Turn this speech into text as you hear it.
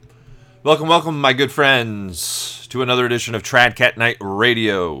Welcome, my good friends, to another edition of Tradcat Night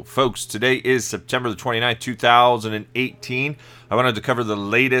Radio. Folks, today is September the 29th, 2018. I wanted to cover the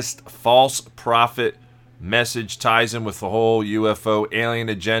latest false prophet message, ties in with the whole UFO alien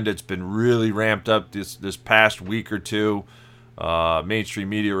agenda. It's been really ramped up this past week or two. Mainstream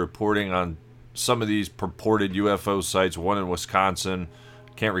media reporting on some of these purported UFO sites, one in Wisconsin.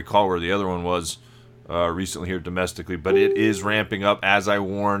 Can't recall where the other one was. Recently here domestically, but it is ramping up as I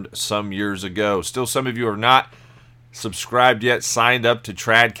warned some years ago. Still, some of you are not subscribed yet, signed up to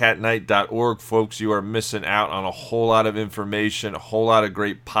tradcatnight.org. Folks, you are missing out on a whole lot of information, a whole lot of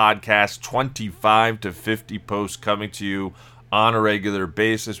great podcasts, 25 to 50 posts coming to you on a regular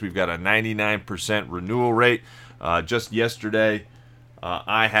basis. We've got a 99% renewal rate. Just yesterday,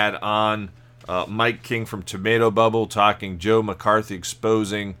 I had on Mike King from Tomato Bubble talking Joe McCarthy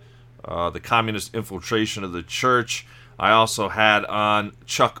exposing the communist infiltration of the church. I also had on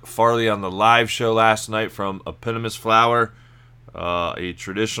Chuck Farley on the live show last night from Eponymous Flower, a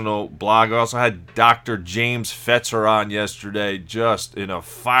traditional blog. I also had Dr. James Fetzer on yesterday, just in a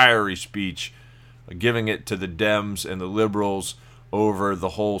fiery speech, giving it to the Dems and the liberals over the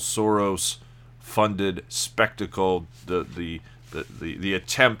whole Soros-funded spectacle, the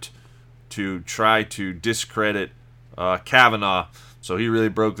attempt to try to discredit Kavanaugh. So he really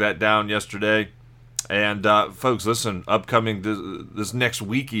broke that down yesterday. And folks, listen, upcoming this next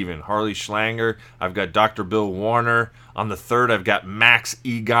week even, Harley Schlanger. I've got Dr. Bill Warner. On the 3rd, I've got Max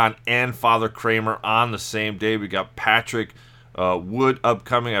Egan and Father KRAMER on the same day. We got Patrick Wood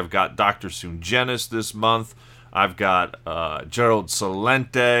upcoming. I've got Dr. Sungenis this month. I've got GERALD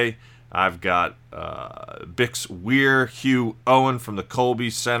CELENTE. I've got Bix Weir, HUGH OWEN from the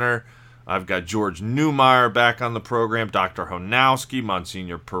Colby Center. I've got George NEWMAYR back on the program, Dr. CHOJNOWSKI,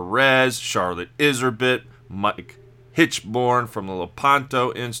 Monsignor PEREZ, Charlotte Iserbit, Mike HICHBORN from the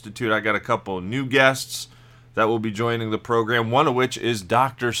Lepanto Institute. I got a couple new guests that will be joining the program, one of which is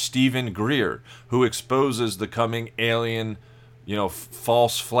Dr. Stephen GREER, who exposes the coming alien,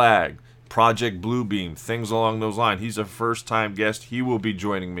 false flag, Project Bluebeam, things along those lines. He's a first-time guest. He will be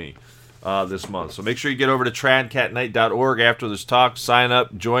joining me this month. So make sure you get over to tradcatnight.org after this talk. Sign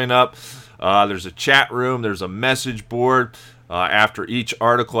up, join up. There's a chat room. There's a message board. After each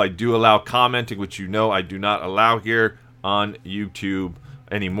article, I do allow commenting, which I do not allow here on YouTube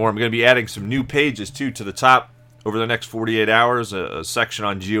anymore. I'm going to be adding some new pages, too, to the top over the next 48 hours. A section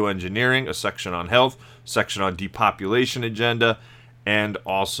on geoengineering, a section on health, a section on depopulation agenda, and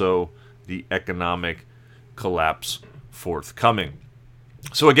also the economic collapse forthcoming.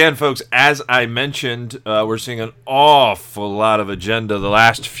 So again, folks, as I mentioned, we're seeing an awful lot of agenda the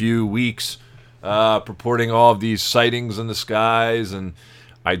last few weeks purporting all of these sightings in the skies, and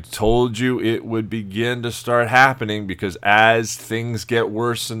I told you it would begin to start happening because as things get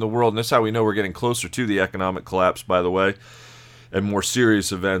worse in the world, and that's how we know we're getting closer to the economic collapse, by the way, and more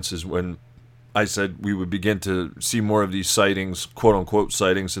serious events is when I said we would begin to see more of these sightings, quote-unquote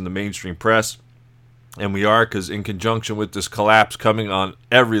sightings, in the mainstream press. And we are, because in conjunction with this collapse coming on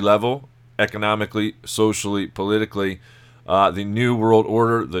every level, economically, socially, politically, the new world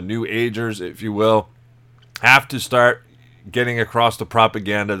order, the new agers, if you will, have to start getting across the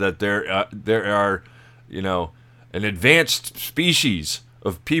propaganda that there are, an advanced species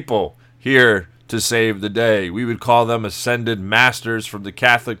of people here to save the day. We would call them ascended masters from the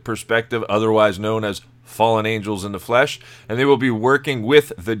Catholic perspective, otherwise known as fallen angels in the flesh, and they will be working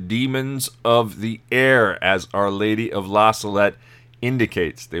with the demons of the air, as Our Lady of La Salette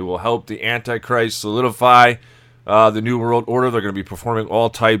indicates. They will help the Antichrist solidify the New World Order. They're going to be performing all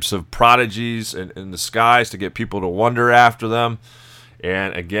types of prodigies in the skies to get people to wonder after them.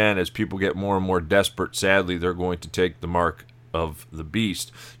 And again, as people get more and more desperate, sadly, they're going to take the mark of the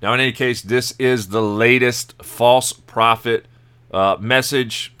beast. Now, in any case, this is the latest false prophet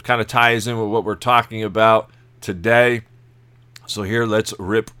message, kind of ties in with what we're talking about today. So here, let's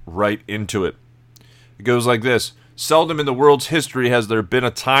rip right into it. It goes like this. Seldom in the world's history has there been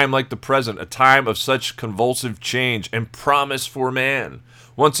a time like the present, a time of such convulsive change and promise for man.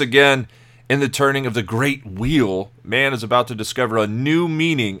 Once again, in the turning of the great wheel, man is about to discover a new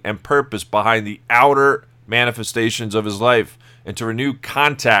meaning and purpose behind the outer manifestations of his life and to renew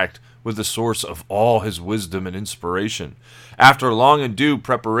contact with the source of all his wisdom and inspiration. After long and due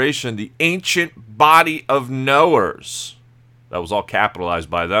preparation, the ancient body of knowers, that was all capitalized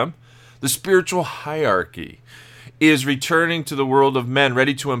by them, the spiritual hierarchy, is returning to the world of men,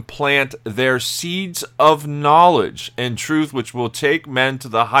 ready to implant their seeds of knowledge and truth, which will take men to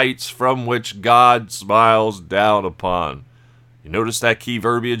the heights from which God smiles down upon. You notice that key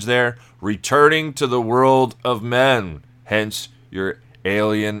verbiage there? Returning to the world of men, hence your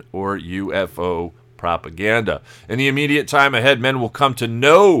alien or UFO propaganda. In the immediate time ahead, men will come to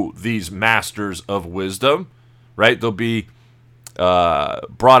know these masters of wisdom, right? They'll be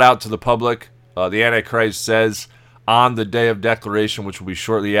brought out to the public. The Antichrist says on the day of declaration, which will be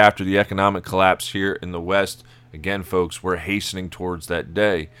shortly after the economic collapse here in the West. Again, folks, we're hastening towards that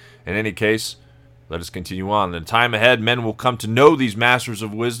day. In any case, let us continue on. In the time ahead, men will come to know these masters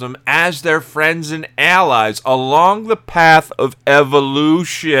of wisdom as their friends and allies along the path of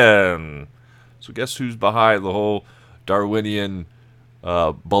evolution. So guess who's behind the whole Darwinian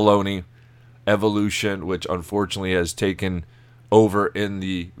baloney, evolution, which unfortunately has taken over in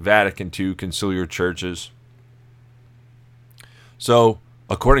the Vatican II conciliar churches. So,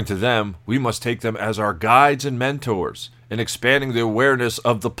 according to them, we must take them as our guides and mentors in expanding the awareness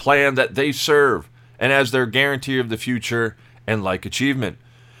of the plan that they serve and as their guarantee of the future and like achievement.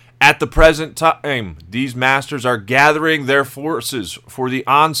 At the present time, these masters are gathering their forces for the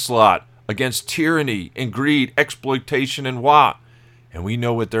onslaught against tyranny and greed, exploitation, and want. And we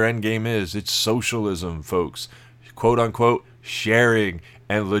know what their end game is. It's socialism, folks. Quote unquote, sharing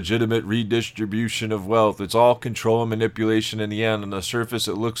and legitimate redistribution of wealth. It's all control and manipulation in the end. On the surface,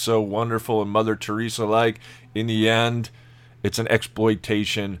 it looks so wonderful and Mother Teresa-like. In the end, it's an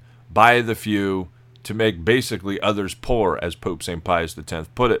exploitation by the few to make basically others poor, as Pope St. Pius X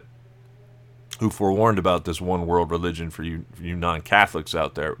put it, who forewarned about this one world religion for you non-Catholics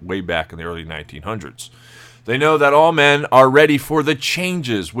out there way back in the early 1900s. They know that all men are ready for the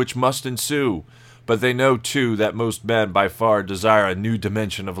changes which must ensue, but they know too that most men by far desire a new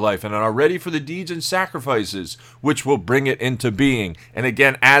dimension of life and are ready for the deeds and sacrifices which will bring it into being. And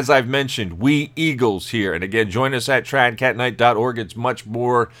again, as I've mentioned, we Eagles here, and again, join us at tradcatnight.org. It's much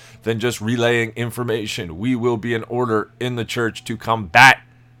more than just relaying information. We will be an order in the church to combat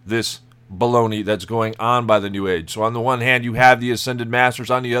this baloney that's going on by the New Age. So on the one hand, you have the ascended masters.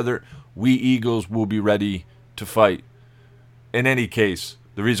 On the other, we Eagles will be ready to fight. In any case,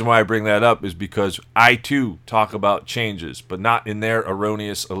 the reason why I bring that up is because I too talk about changes, but not in their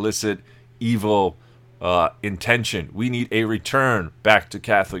erroneous, illicit, evil intention. We need a return back to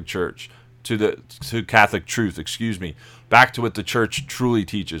Catholic Church, to Catholic truth, back to what the church truly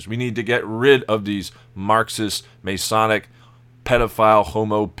teaches. We need to get rid of these Marxist, Masonic, pedophile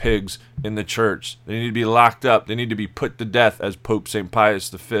homo pigs in the church. They need to be locked up. They need to be put to death, as Pope St. Pius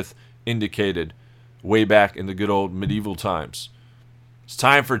V indicated way back in the good old medieval times. It's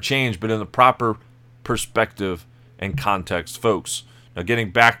time for change, but in the proper perspective and context, folks. Now,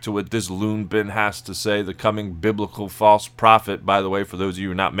 getting back to what this loon bin has to say, the coming biblical false prophet, by the way, for those of you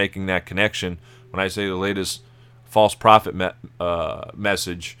who are not making that connection, when I say the latest false prophet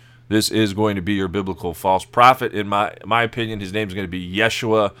message, this is going to be your biblical false prophet. In my opinion, his name is going to be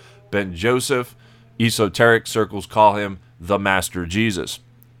Yeshua ben Joseph. Esoteric circles call him the Master Jesus.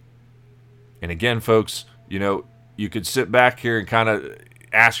 And again, folks, you could sit back here and kind of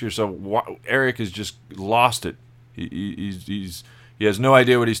ask yourself, Eric has just lost it. He has no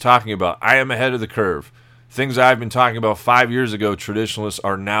idea what he's talking about. I am ahead of the curve. Things I've been talking about 5 years ago, traditionalists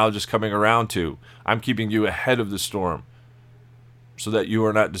are now just coming around to. I'm keeping you ahead of the storm so that you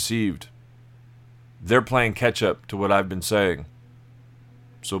are not deceived. They're playing catch up to what I've been saying.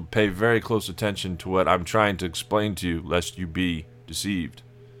 So pay very close attention to what I'm trying to explain to you, lest you be deceived.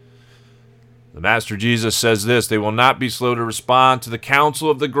 The Master Jesus says this: they will not be slow to respond to the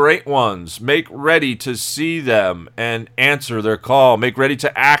counsel of the great ones. Make ready to see them and answer their call. Make ready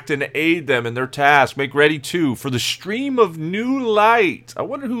to act and aid them in their task. Make ready, too, for the stream of new light. I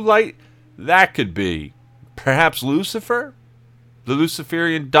wonder who light that could be. Perhaps Lucifer? The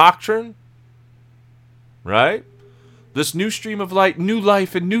Luciferian doctrine? Right? This new stream of light, new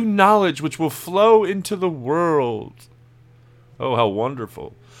life, and new knowledge which will flow into the world. Oh, how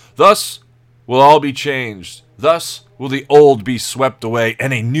wonderful. Thus will all be changed. Thus will the old be swept away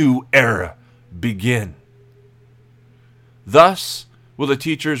and a new era begin. Thus will the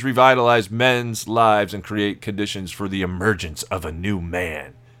teachers revitalize men's lives and create conditions for the emergence of a new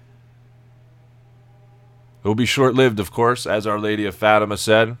man. It will be short-lived, of course, as Our Lady of Fatima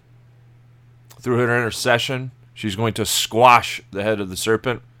said. Through her intercession, she's going to squash the head of the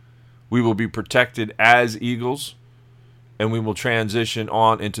serpent. We will be protected as eagles, and we will transition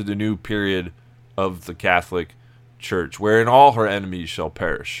on into the new period of the Catholic Church, wherein all her enemies shall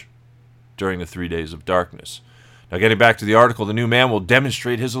perish during the 3 days of darkness. Now, getting back to the article, the new man will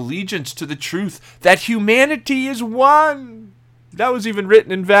demonstrate his allegiance to the truth that humanity is one. That was even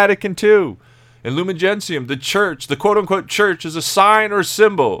written in Vatican II. In Lumen Gentium, the church, the quote-unquote church, is a sign or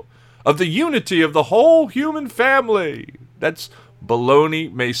symbol of the unity of the whole human family. That's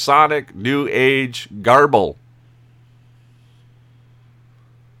baloney, Masonic, New Age garble.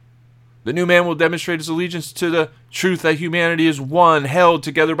 The new man will demonstrate his allegiance to the truth that humanity is one, held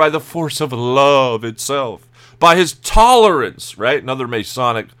together by the force of love itself, by his tolerance, right? Another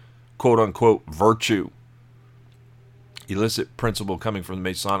Masonic quote-unquote virtue. Illicit principle coming from the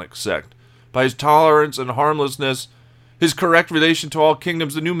Masonic sect. By his tolerance and harmlessness, his correct relation to all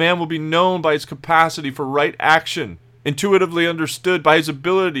kingdoms, the new man will be known by his capacity for right action, intuitively understood by his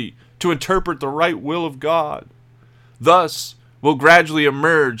ability to interpret the right will of God. Thus will gradually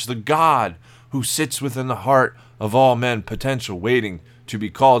emerge the God who sits within the heart of all men, potential, waiting to be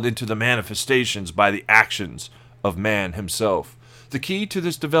called into the manifestations by the actions of man himself. The key to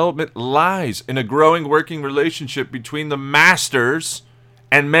this development lies in a growing working relationship between the masters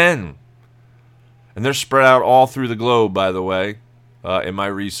and men. And they're spread out all through the globe, by the way. In my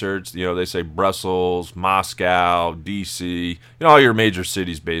research, they say Brussels, Moscow, D.C., all your major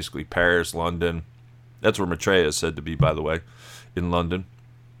cities, basically, Paris, London. That's where Maitreya is said to be, by the way, in London.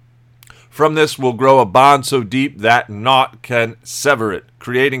 From this will grow a bond so deep that naught can sever it,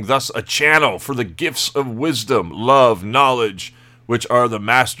 creating thus a channel for the gifts of wisdom, love, knowledge, which are the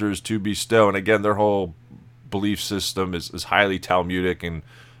masters to bestow. And again, their whole belief system is highly Talmudic and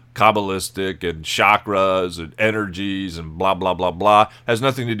Kabbalistic and chakras and energies and blah, blah, blah, blah. Has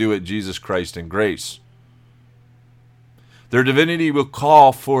nothing to do with Jesus Christ and grace. Their divinity will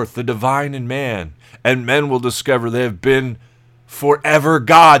call forth the divine in man, and men will discover they have been forever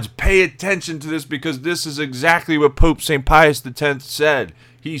gods. Pay attention to this, because this is exactly what Pope St. Pius X said.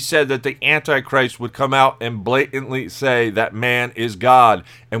 He said that the Antichrist would come out and blatantly say that man is God.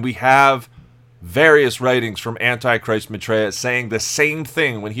 And we have various writings from Antichrist Maitreya saying the same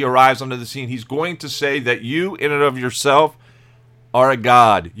thing. When he arrives onto the scene, he's going to say that you in and of yourself are a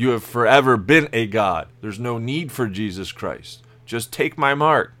god. You have forever been a god. There's no need for Jesus Christ. Just take my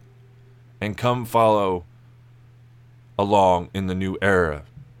mark and come follow along in the new era.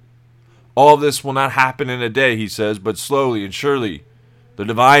 All this will not happen in a day, he says, but slowly and surely the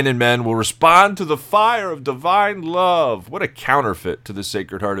divine in men will respond to the fire of divine love. What a counterfeit to the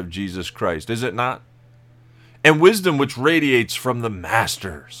Sacred Heart of Jesus Christ, is it not? And wisdom which radiates from the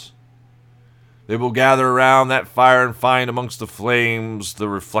masters. They will gather around that fire and find amongst the flames the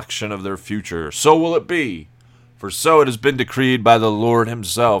reflection of their future. So will it be, for so it has been decreed by the Lord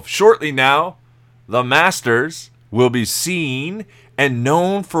himself. Shortly now, the masters will be seen and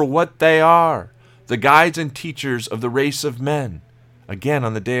known for what they are, the guides and teachers of the race of men. Again,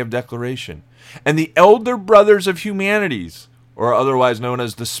 on the day of declaration. And the elder brothers of humanities, or otherwise known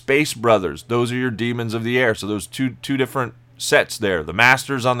as the space brothers. Those are your demons of the air. So those two different sets there. The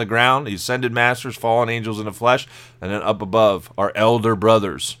masters on the ground, the ascended masters, fallen angels in the flesh. And then up above are elder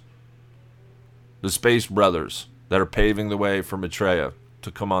brothers. The space brothers that are paving the way for Maitreya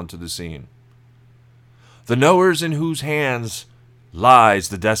to come onto the scene. The knowers in whose hands lies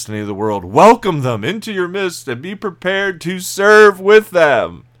the destiny of the world. Welcome them into your midst and be prepared to serve with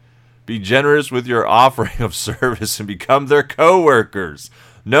them. Be generous with your offering of service and become their co-workers.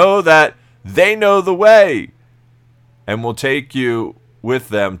 Know that they know the way and will take you with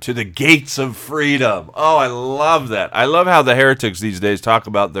them to the gates of freedom. Oh, I love that. I love how the heretics these days talk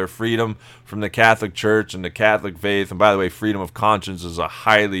about their freedom from the Catholic Church and the Catholic faith. And by the way, freedom of conscience is a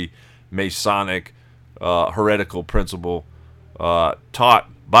highly Masonic, heretical principle taught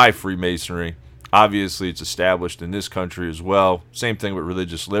by Freemasonry. Obviously, it's established in this country as well. Same thing with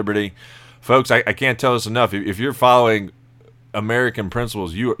religious liberty. Folks, I can't tell this enough. If you're following American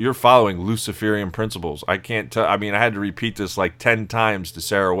principles, you're following Luciferian principles. I can't tell. I mean, I had to repeat this like 10 times to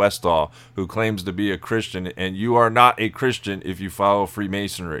Sarah Westall, who claims to be a Christian, and you are not a Christian if you follow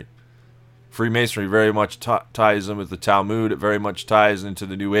Freemasonry. Freemasonry very much ties in with the Talmud. It very much ties into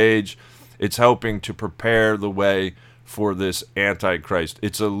the New Age. It's helping to prepare the way for this Antichrist.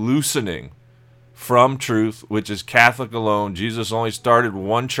 It's a loosening from truth, which is Catholic alone. Jesus only started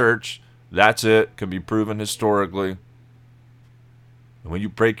one church. That's it. Can be proven historically. And when you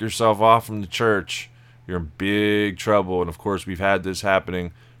break yourself off from the church, you're in big trouble. And of course, we've had this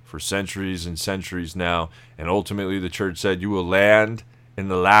happening for centuries and centuries now. And ultimately, the church said, you will land in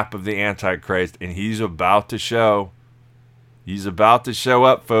the lap of the Antichrist. And he's about to show. He's about to show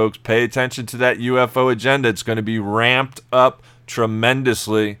up, folks. Pay attention to that UFO agenda. It's going to be ramped up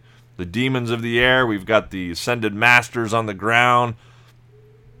tremendously. The demons of the air. We've got the ascended masters on the ground.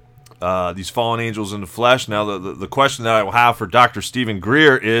 These fallen angels in the flesh. Now, the question that I will have for Dr. Stephen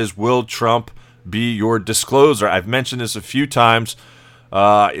Greer is, will Trump be your discloser? I've mentioned this a few times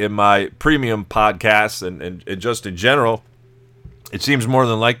in my premium podcasts and just in general. It seems more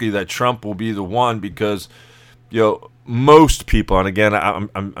than likely that Trump will be the one because, most people, and again,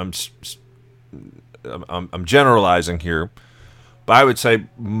 I'm generalizing here, But I would say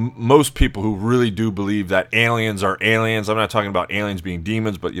most people who really do believe that aliens are aliens, I'm not talking about aliens being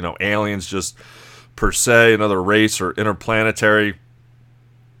demons, but, you know, aliens just per se, another race or interplanetary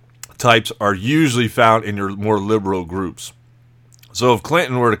types, are usually found in your more liberal groups. So if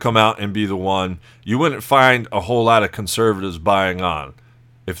Clinton were to come out and be the one, you wouldn't find a whole lot of conservatives buying on,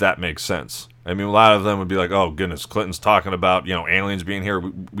 if that makes sense. I mean, a lot of them would be like, oh, goodness, Clinton's talking about, you know, aliens being here.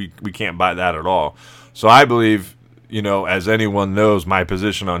 We can't buy that at all. So I believe, you know, as anyone knows, my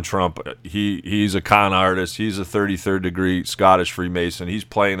position on Trump, he's a con artist. He's a 33rd degree Scottish Freemason. He's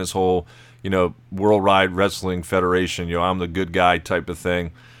playing his whole, you know, Worldwide Wrestling Federation, you know, I'm the good guy type of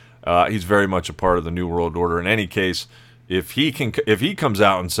thing. He's very much a part of the New World Order. In any case, if he comes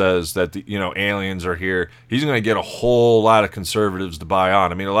out and says that the, you know, aliens are here, he's going to get a whole lot of conservatives to buy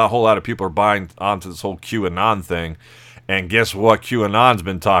on. I mean, a whole lot of people are buying onto this whole QAnon thing. And guess what? QAnon's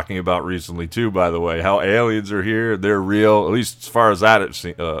been talking about recently too, by the way, how aliens are here, they're real. At least as far as that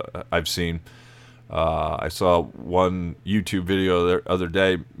I've seen. I saw one YouTube video the other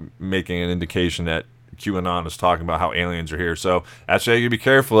day making an indication that QAnon is talking about how aliens are here. So that's why you be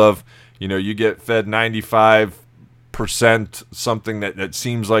careful of. You know, you get fed 95% something that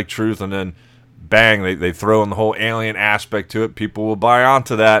seems like truth, and then bang, they throw in the whole alien aspect to it. People will buy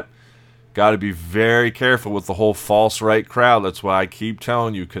onto that. Got to be very careful with the whole false right crowd. That's why I keep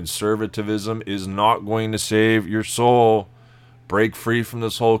telling you, conservatism is not going to save your soul. Break free from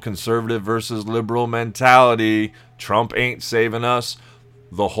this whole conservative versus liberal mentality. Trump ain't saving us.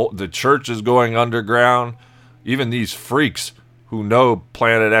 The church is going underground. Even these freaks who know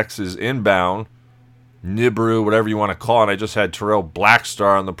Planet X is inbound, Nibiru, whatever you want to call it. I just had Terrell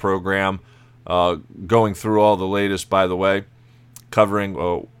Blackstar on the program, going through all the latest, by the way,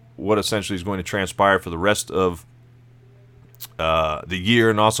 covering what essentially is going to transpire for the rest of the year,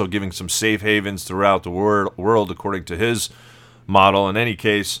 and also giving some safe havens throughout the world according to his model. In any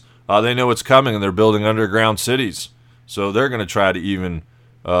case, they know what's coming, and they're building underground cities, so they're going to try to even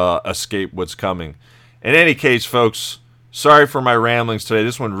escape what's coming. In any case, folks, sorry for my ramblings today.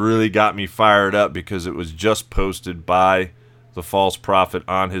 This one really got me fired up because it was just posted by the false prophet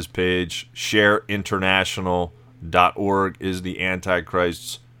on his page. ShareInternational.org is the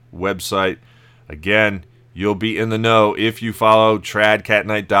Antichrist's website. Again, you'll be in the know if you follow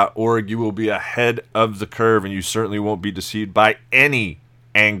tradcatnight.org. You will be ahead of the curve, and you certainly won't be deceived by any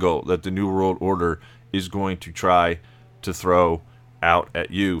angle that the New World Order is going to try to throw out at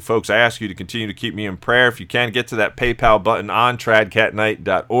you. Folks, I ask you to continue to keep me in prayer. If you can, get to that PayPal button on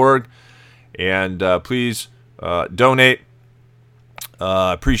tradcatnight.org, and please donate.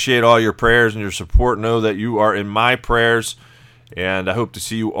 Appreciate all your prayers and your support. Know that you are in my prayers. And I hope to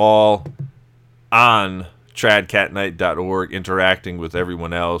see you all on tradcatnight.org, interacting with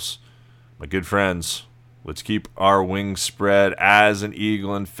everyone else. My good friends, let's keep our wings spread as an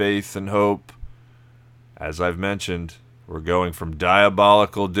eagle in faith and hope. As I've mentioned, we're going from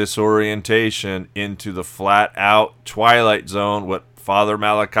diabolical disorientation into the flat-out twilight zone, what Father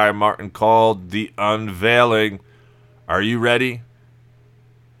Malachi Martin called the unveiling. Are you ready?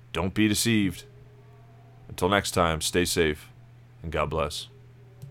 Don't be deceived. Until next time, stay safe. And God bless.